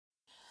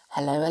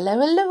Hello, hello,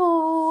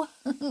 hello.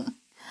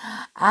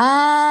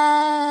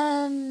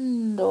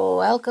 And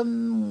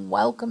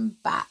welcome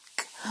back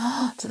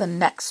to the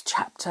next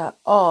chapter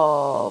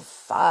of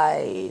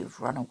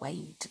 5 Run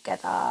Away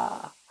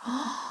Together.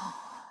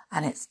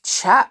 And it's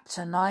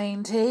chapter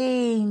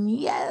 19,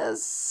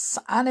 yes,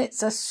 and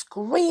it's a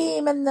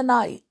scream in the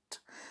night.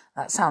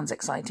 That sounds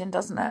exciting,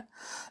 doesn't it?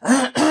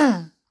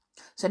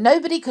 So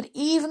nobody could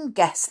even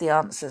guess the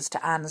answers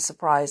to Anne's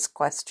surprise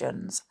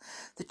questions.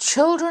 The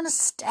children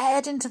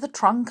stared into the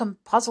trunk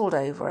and puzzled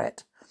over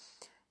it.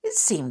 It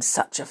seemed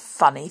such a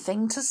funny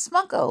thing to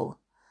smuggle.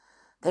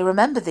 They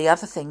remembered the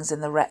other things in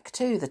the wreck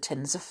too, the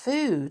tins of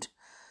food.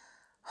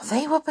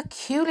 They were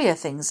peculiar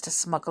things to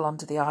smuggle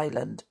onto the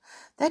island.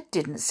 There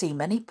didn't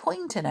seem any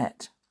point in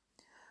it.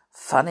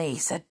 Funny,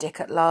 said Dick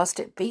at last,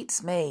 it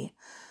beats me.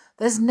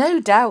 There's no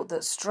doubt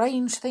that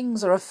strange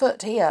things are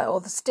afoot here,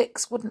 or the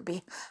sticks wouldn't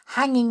be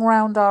hanging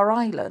round our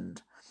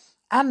island.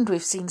 And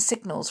we've seen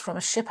signals from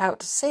a ship out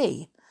to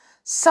sea.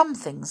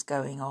 Something's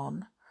going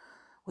on.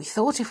 We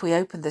thought if we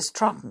opened this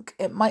trunk,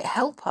 it might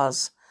help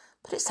us,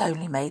 but it's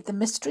only made the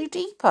mystery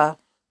deeper.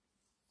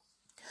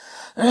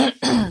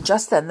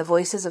 Just then the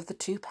voices of the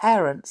 2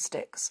 parent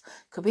sticks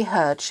could be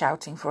heard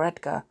shouting for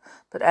Edgar,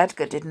 but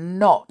Edgar did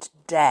not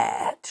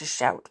dare to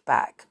shout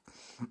back.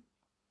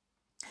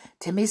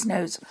 Timmy's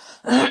nose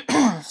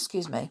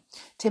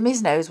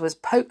Timmy's nose was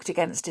poked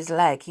against his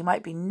leg. He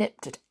might be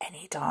nipped at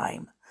any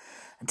time.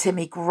 And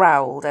Timmy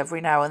growled every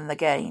now and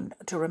again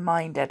to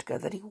remind Edgar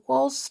that he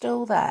was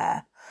still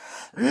there.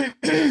 Do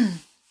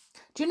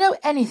you know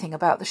anything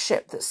about the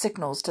ship that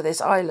signals to this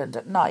island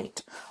at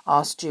night?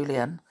 Asked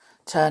Julian,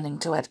 turning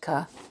to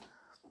Edgar.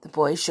 The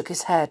boy shook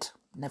his head.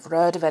 Never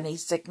heard of any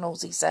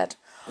signals, he said.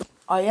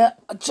 I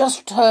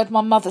just heard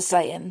my mother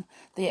saying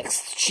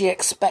she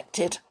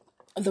expected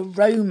the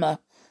Roma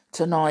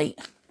tonight,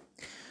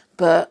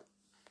 but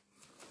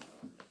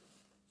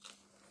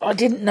I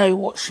didn't know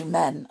what she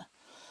meant.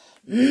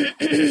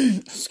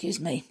 Excuse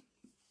me,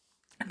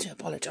 I do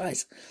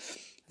apologise.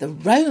 The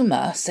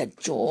Roma, said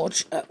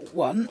George at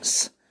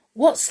once.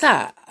 What's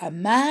that, a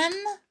man?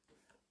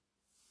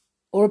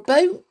 Or a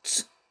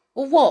boat?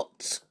 Or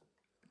what?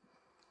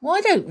 Well,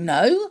 I don't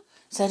know,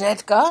 said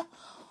Edgar.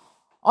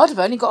 I'd have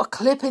only got a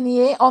clip on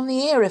the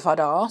ear if I'd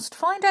asked.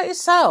 Find out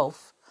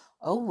yourself.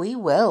 Oh, we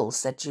will,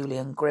 said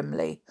Julian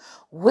grimly.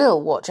 We'll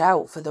watch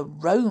out for the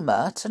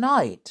Roma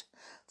tonight.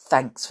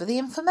 Thanks for the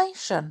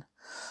information.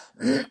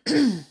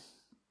 The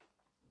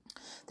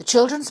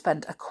children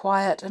spent a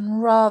quiet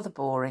and rather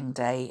boring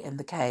day in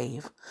the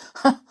cave.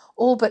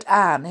 All but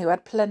Anne, who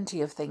had plenty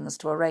of things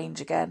to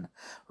arrange again.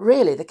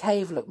 Really, the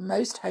cave looked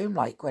most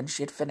homelike when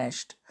she had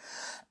finished.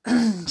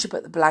 She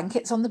put the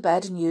blankets on the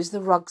bed and used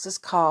the rugs as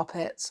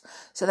carpets,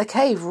 so the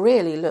cave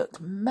really looked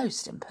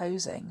most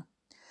imposing.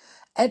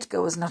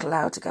 Edgar was not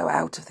allowed to go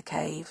out of the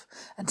cave,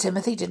 and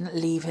Timothy didn't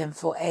leave him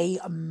for a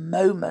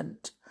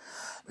moment.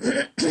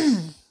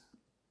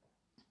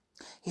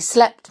 He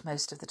slept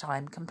most of the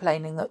time,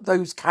 complaining that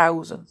those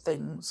cows and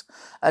things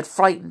had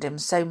frightened him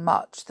so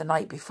much the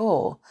night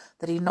before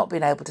that he'd not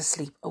been able to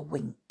sleep a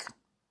wink.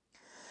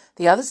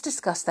 The others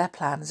discussed their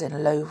plans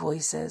in low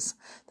voices.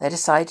 They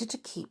decided to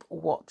keep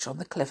watch on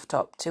the cliff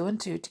top, 2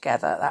 and 2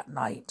 together that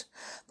night.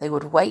 They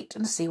would wait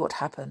and see what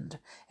happened.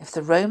 If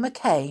the Roma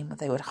came,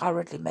 they would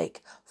hurriedly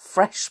make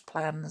fresh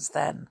plans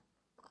then.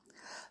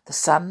 The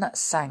sun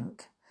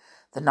sank.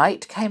 The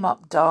night came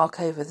up dark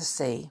over the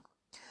sea.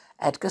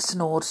 Edgar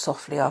snored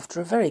softly after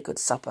a very good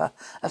supper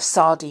of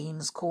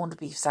sardines, corned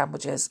beef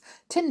sandwiches,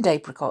 tinned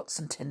apricots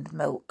and tinned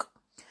milk.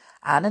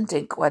 Anne and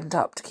Dink went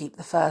up to keep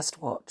the first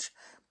watch.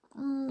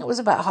 It was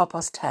about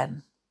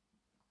 10:30.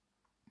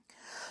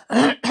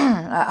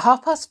 At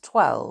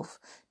 12:30,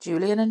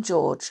 Julian and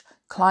George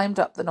climbed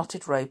up the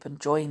knotted rope and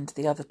joined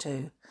the other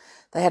 2.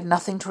 They had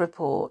nothing to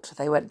report.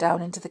 They went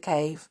down into the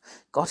cave,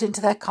 got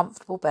into their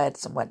comfortable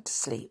beds and went to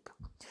sleep.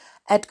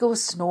 Edgar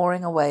was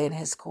snoring away in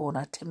his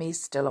corner, Timmy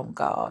still on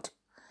guard.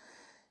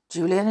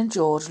 Julian and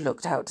George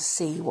looked out to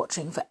sea,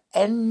 watching for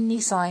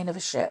any sign of a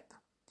ship.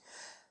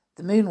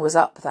 The moon was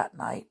up that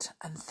night,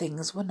 and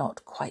things were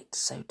not quite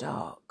so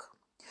dark.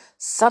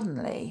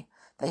 Suddenly,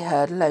 they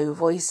heard low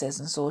voices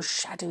and saw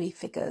shadowy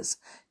figures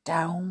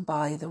down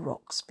by the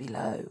rocks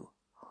below.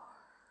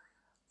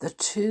 The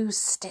 2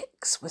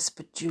 sticks,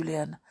 whispered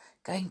Julian.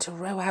 Going to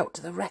row out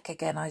to the wreck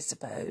again, I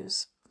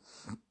suppose.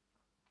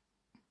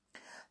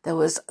 There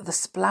was the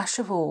splash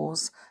of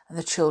oars, and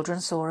the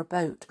children saw a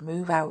boat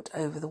move out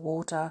over the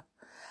water.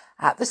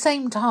 At the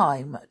same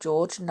time,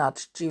 George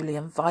nudged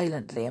Julian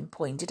violently and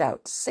pointed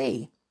out to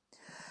sea.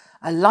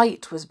 A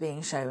light was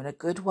being shown a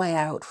good way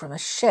out from a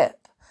ship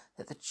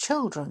that the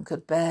children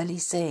could barely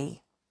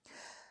see.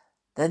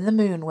 Then the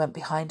moon went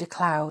behind a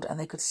cloud, and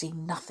they could see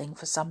nothing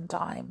for some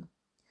time.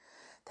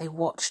 They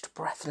watched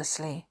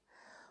breathlessly.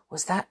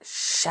 Was that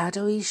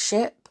shadowy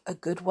ship a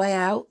good way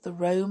out, the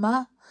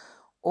Roma?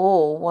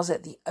 Or was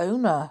the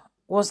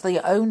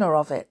owner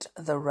of it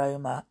the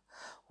Roma?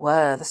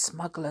 Were the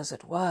smugglers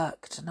at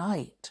work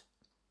tonight?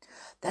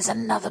 "There's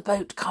another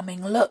boat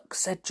coming, look,"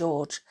 said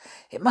George.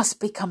 "It must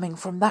be coming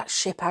from that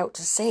ship out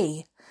to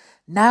sea.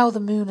 Now the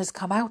moon has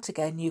come out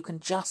again, you can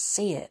just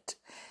see it.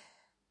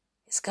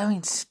 It's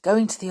going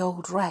to the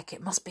old wreck.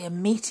 It must be a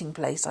meeting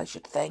place, I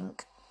should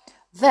think."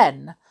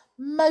 Then,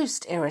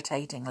 most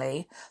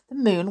irritatingly, the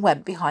moon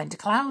went behind a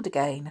cloud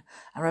again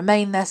and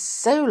remained there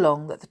so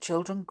long that the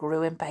children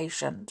grew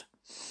impatient.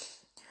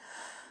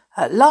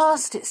 At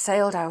last it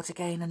sailed out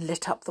again and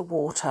lit up the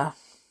water.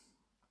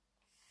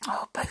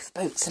 "Oh, both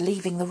boats are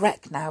leaving the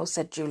wreck now,"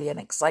 said Julian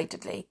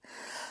excitedly.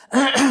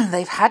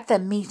 "They've had their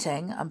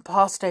meeting and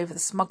passed over the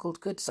smuggled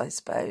goods, I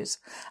suppose,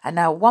 and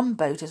now one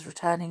boat is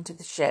returning to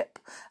the ship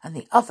and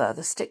the other,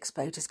 the Styx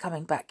boat, is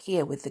coming back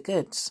here with the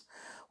goods.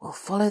 We'll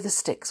follow the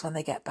Styx when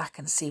they get back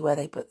and see where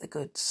they put the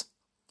goods."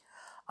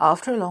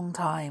 After a long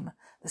time,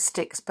 the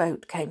Styx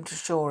boat came to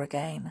shore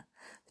again.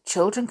 The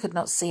children could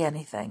not see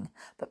anything,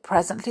 but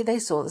presently they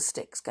saw the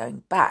Styx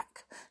going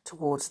back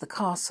towards the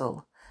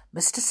castle.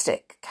 Mr.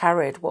 Stick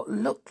carried what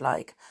looked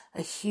like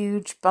a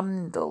huge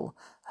bundle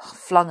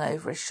flung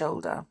over his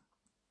shoulder.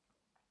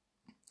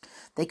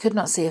 They could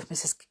not see if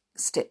Mrs.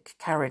 Stick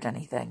carried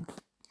anything.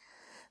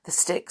 The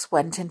Sticks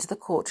went into the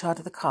courtyard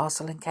of the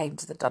castle and came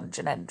to the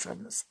dungeon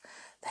entrance.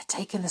 "They're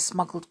taking the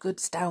smuggled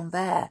goods down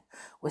there,"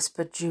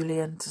 whispered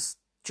Julian to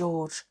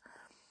George.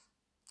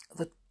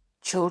 The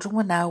children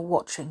were now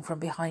watching from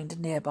behind a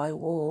nearby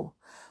wall.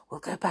 "We'll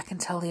go back and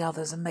tell the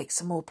others and make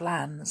some more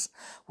plans.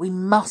 We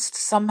must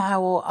somehow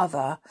or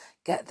other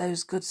get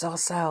those goods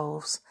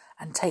ourselves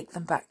and take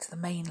them back to the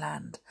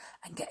mainland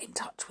and get in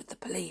touch with the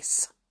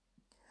police."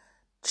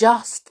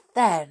 Just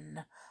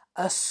then,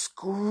 a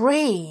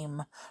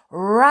scream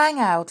rang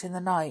out in the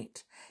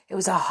night. It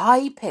was a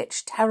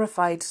high-pitched,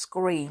 terrified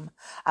scream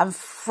and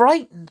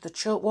frightened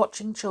the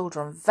watching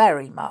children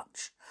very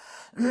much.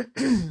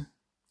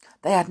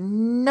 They had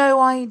no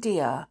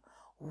idea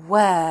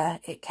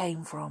where it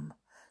came from.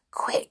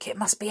 "Quick, it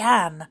must be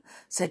Anne,"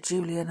 said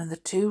Julian, and the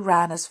two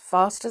ran as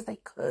fast as they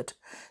could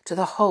to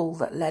the hole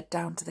that led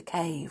down to the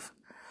cave.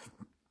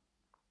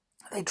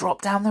 They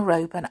dropped down the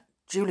rope and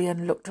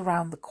Julian looked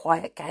around the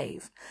quiet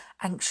cave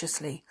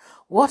anxiously.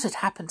 What had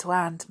happened to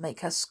Anne to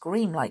make her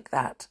scream like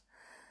that?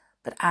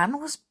 But Anne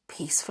was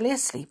peacefully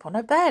asleep on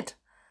her bed,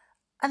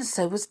 and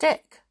so was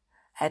Dick.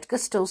 Edgar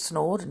still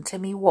snored and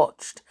Timmy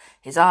watched,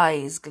 his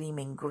eyes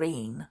gleaming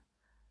green.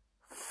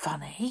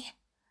 "Funny,"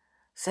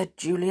 said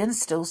Julian,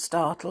 still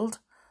startled.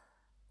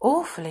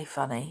 "Awfully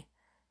funny.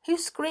 Who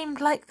screamed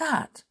like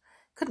that?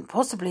 Couldn't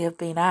possibly have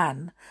been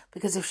Anne,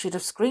 because if she'd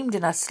have screamed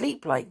in her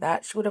sleep like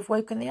that, she would have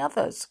woken the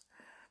others."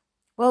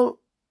 "Well,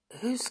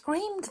 who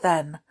screamed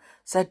then?"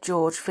 said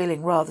George,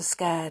 feeling rather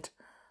scared.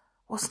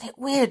 "Wasn't it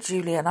weird,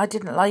 Julian? I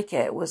didn't like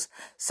it. It was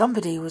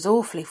somebody who was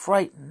awfully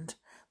frightened.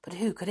 But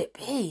who could it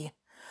be?"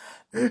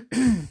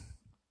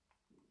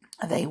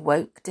 They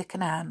woke Dick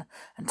and Anne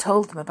and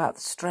told them about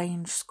the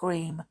strange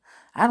scream.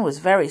 Anne was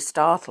very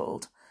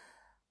startled.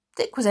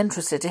 Dick was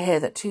interested to hear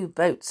that two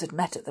boats had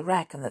met at the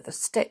wreck and that the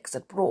Sticks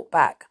had brought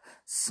back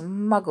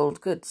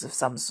smuggled goods of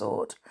some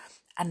sort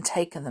and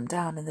taken them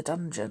down in the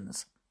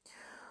dungeons.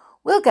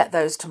 "We'll get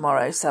those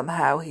tomorrow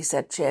somehow," he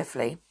said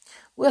cheerfully.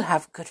 "We'll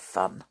have good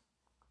fun."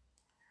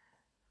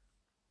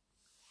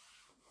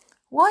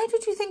 "Why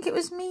did you think it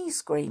was me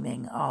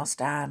screaming?"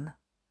 asked Anne.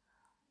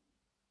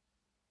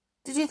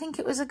 "Did you think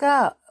it was a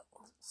girl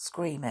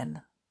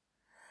screaming?"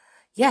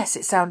 "Yes,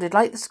 it sounded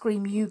like the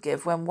scream you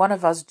give when one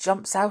of us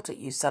jumps out at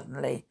you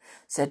suddenly,"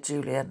 said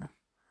Julian.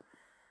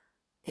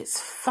 "It's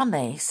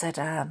funny," said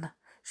Anne.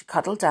 She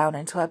cuddled down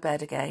into her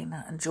bed again,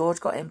 and George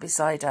got in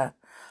beside her.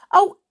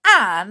 "Oh,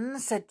 Anne,"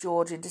 said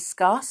George in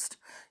disgust,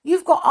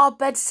 "you've got our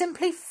bed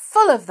simply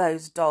full of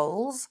those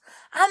dolls,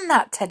 and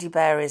that teddy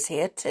bear is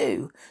here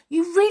too.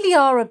 You really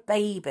are a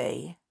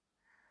baby."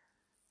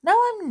 "No,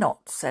 I'm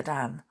not," said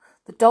Anne.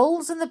 "The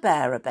dolls and the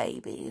bear are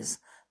babies.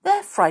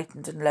 They're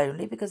frightened and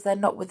lonely because they're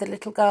not with the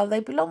little girl they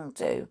belong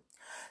to.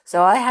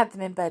 So I had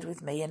them in bed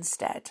with me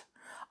instead.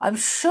 I'm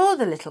sure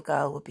the little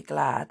girl would be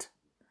glad."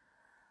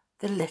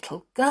 "The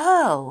little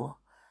girl,"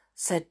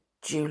 said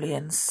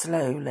Julian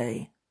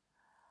slowly.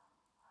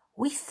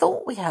 "We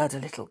thought we heard a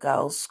little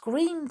girl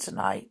scream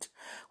tonight.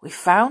 We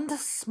found a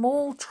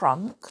small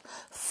trunk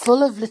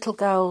full of little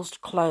girls'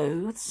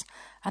 clothes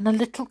and a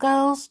little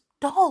girl's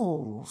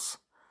dolls.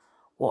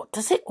 What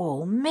does it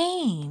all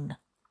mean?"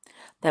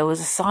 There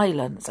was a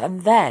silence,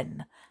 and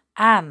then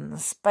Anne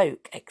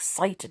spoke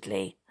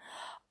excitedly.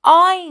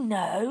 "I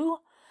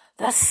know!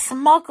 The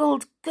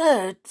smuggled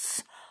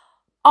goods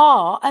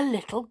are a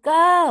little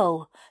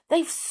girl.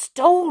 They've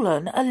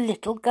stolen a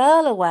little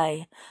girl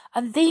away,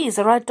 and these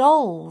are her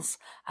dolls,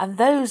 and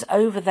those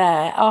over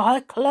there are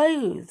her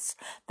clothes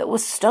that were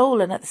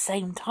stolen at the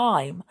same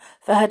time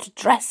for her to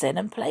dress in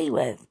and play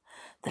with.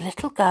 The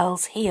little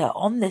girl's here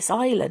on this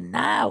island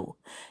now.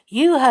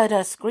 You heard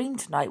her scream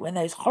tonight when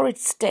those horrid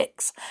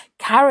Sticks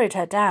carried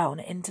her down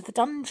into the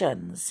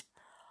dungeons."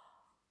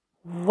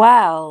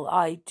 "Well,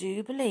 I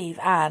do believe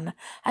Anne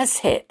has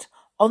hit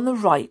on the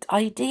right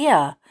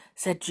idea,"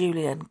 said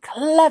Julian.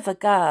 "Clever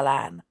girl,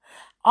 Anne.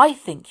 I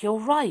think you're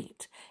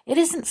right. It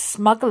isn't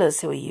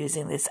smugglers who are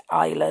using this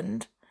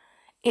island.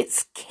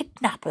 It's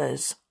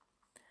kidnappers.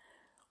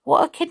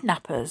 What are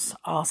kidnappers?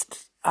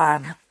 Asked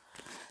Anne.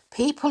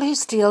 People who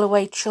steal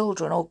away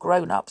children or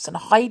grown-ups and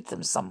hide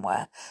them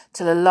somewhere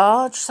till a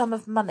large sum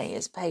of money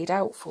is paid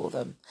out for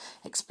them,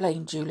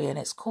 explained Julian.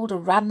 It's called a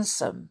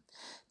ransom.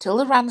 Till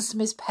the ransom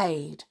is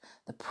paid,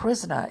 the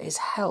prisoner is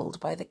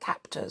held by the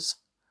captors.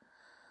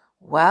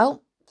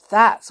 Well,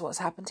 that's what's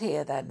happened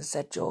here then,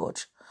 said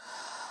George.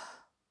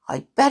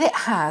 I bet it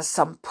has.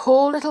 Some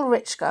poor little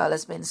rich girl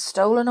has been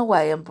stolen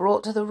away and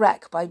brought to the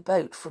wreck by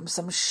boat from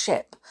some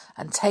ship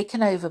and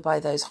taken over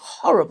by those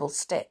horrible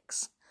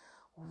Sticks.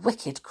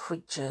 Wicked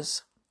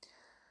creatures.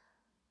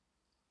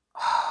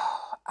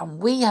 And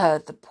we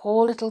heard the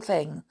poor little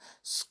thing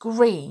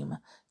scream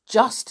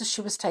just as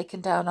she was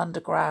taken down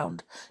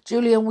underground.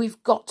 Julian,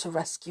 we've got to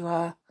rescue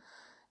her.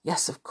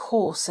 Yes, of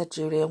course, said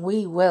Julian.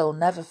 We will,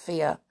 never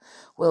fear.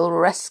 We'll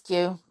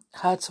rescue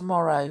her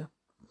tomorrow.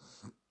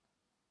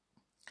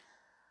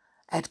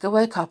 Edgar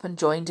woke up and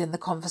joined in the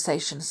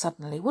conversation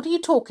suddenly. What are you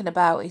talking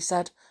about? He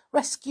said.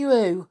 Rescue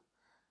who?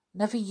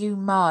 Never you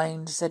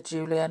mind, said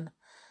Julian.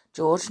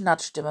 George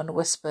nudged him and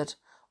whispered,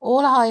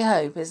 all I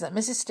hope is that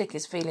Mrs. Stick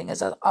is feeling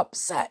as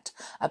upset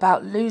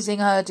about losing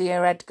her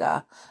dear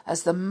Edgar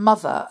as the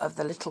mother of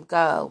the little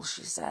girl,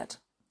 she said.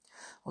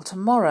 Well,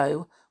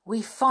 tomorrow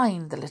we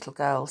find the little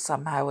girl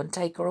somehow and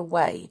take her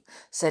away,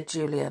 said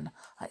Julian.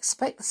 I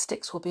expect the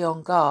Sticks will be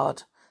on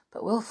guard,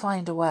 but we'll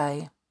find a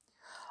way.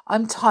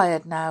 I'm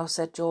tired now,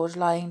 said George,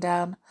 lying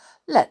down.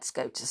 Let's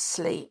go to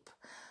sleep.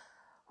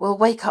 We'll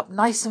wake up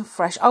nice and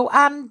fresh. Oh,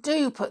 Anne,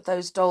 do put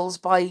those dolls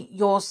by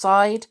your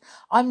side.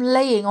 I'm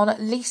laying on at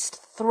least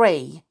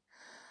 3.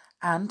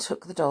 Anne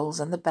took the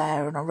dolls and the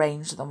bear and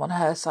arranged them on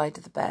her side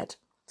of the bed.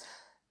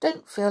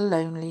 Don't feel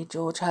lonely,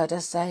 George heard her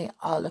say.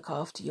 I'll look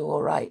after you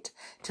all right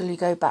till you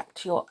go back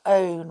to your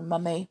own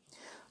mummy.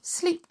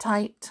 Sleep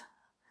tight.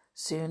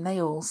 Soon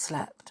they all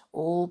slept,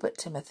 all but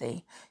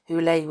Timothy,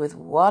 who lay with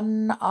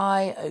one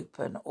eye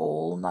open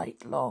all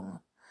night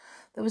long.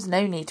 There was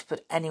no need to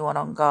put anyone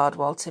on guard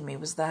while Timmy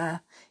was there.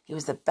 He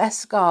was the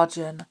best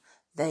guardian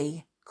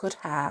they could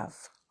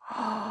have.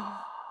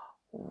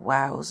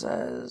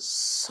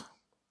 Wowzers.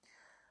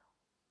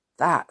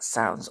 That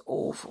sounds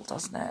awful,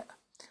 doesn't it?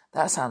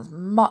 That sounds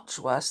much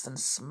worse than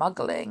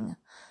smuggling,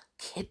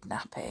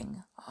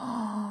 kidnapping.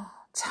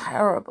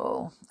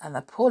 Terrible. And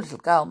the poor little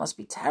girl must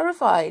be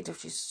terrified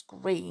if she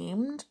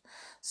screamed.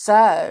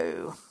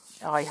 So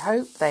I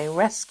hope they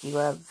rescue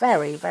her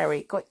very,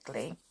 very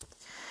quickly.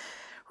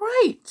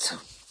 Right,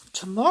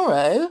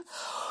 tomorrow,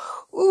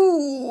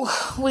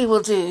 we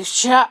will do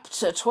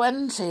chapter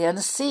 20 and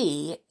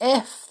see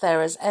if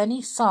there is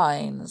any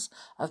signs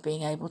of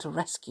being able to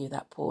rescue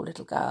that poor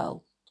little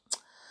girl.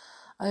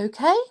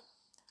 Okay,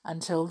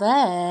 until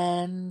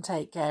then,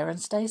 take care and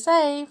stay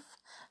safe.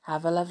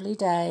 Have a lovely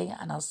day,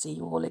 and I'll see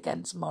you all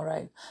again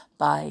tomorrow.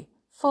 Bye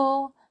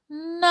for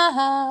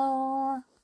now.